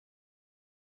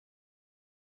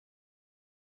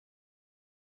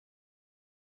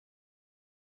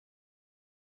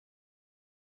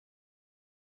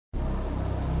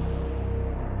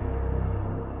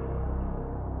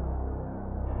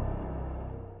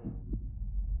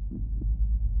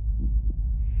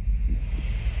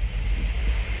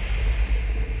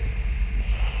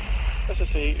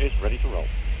SSC is ready to roll.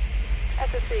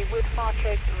 SSC with far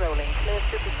check rolling. Clear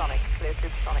supersonic. Clear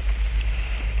supersonic.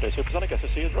 Clear supersonic,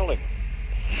 SSC is rolling.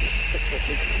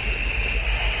 650.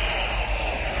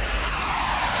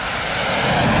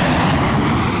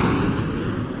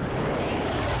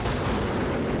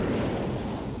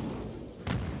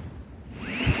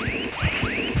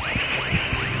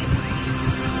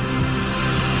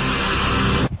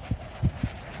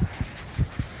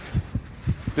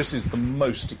 This is the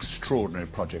most extraordinary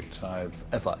project I've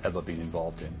ever been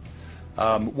involved in.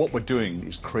 What we're doing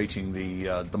is creating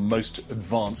the most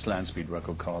advanced land speed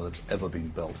record car that's ever been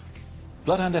built.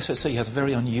 Bloodhound SSC has a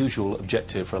very unusual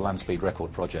objective for a land speed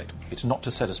record project. It's not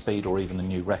to set a speed or even a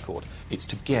new record. It's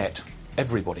to get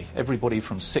everybody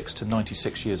from 6 to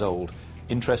 96 years old,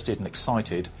 interested and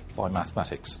excited by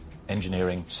mathematics,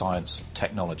 engineering, science,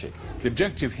 technology. The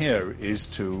objective here is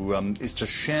to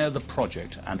share the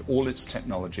project and all its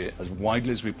technology as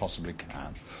widely as we possibly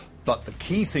can. But the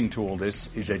key thing to all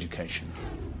this is education.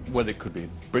 Whether it could be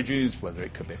bridges, whether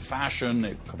it could be fashion,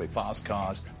 it could be fast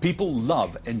cars. People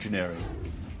love engineering.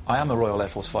 I am a Royal Air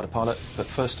Force fighter pilot, but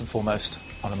first and foremost,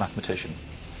 I'm a mathematician.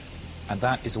 And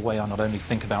that is a way I not only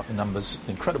think about the numbers,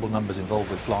 the incredible numbers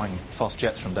involved with flying fast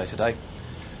jets from day to day,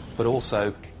 but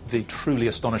also the truly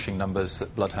astonishing numbers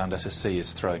that Bloodhound SSC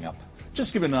is throwing up. Just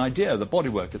to give you an idea, the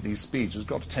bodywork at these speeds has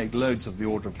got to take loads of the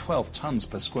order of 12 tons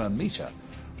per square metre.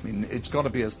 I mean, it's got to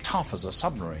be as tough as a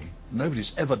submarine.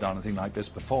 Nobody's ever done anything like this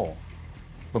before.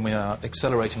 When we are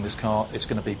accelerating this car, it's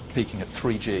going to be peaking at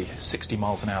 3G, 60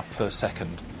 miles an hour per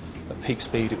second. At peak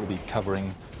speed, it will be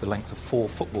covering the length of 4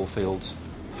 football fields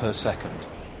per second.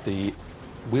 The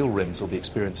wheel rims will be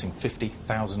experiencing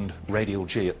 50,000 radial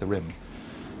G at the rim.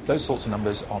 Those sorts of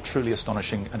numbers are truly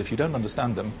astonishing, and if you don't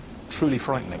understand them, truly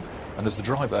frightening. And as the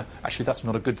driver, actually that's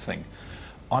not a good thing.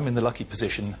 I'm in the lucky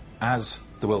position, as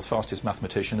the world's fastest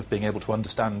mathematician, of being able to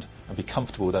understand and be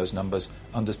comfortable with those numbers,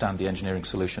 understand the engineering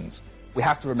solutions. We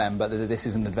have to remember that this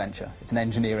is an adventure. It's an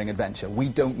engineering adventure. We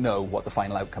don't know what the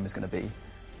final outcome is going to be.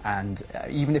 And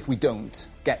even if we don't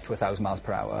get to 1,000 miles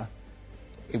per hour,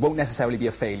 it won't necessarily be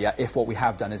a failure if what we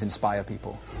have done is inspire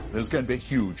people. There's going to be a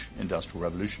huge industrial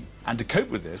revolution. And to cope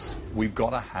with this, we've got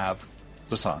to have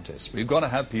the scientists. We've got to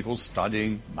have people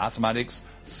studying mathematics,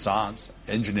 science,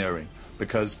 engineering.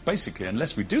 Because basically,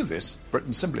 unless we do this,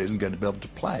 Britain simply isn't going to be able to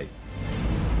play.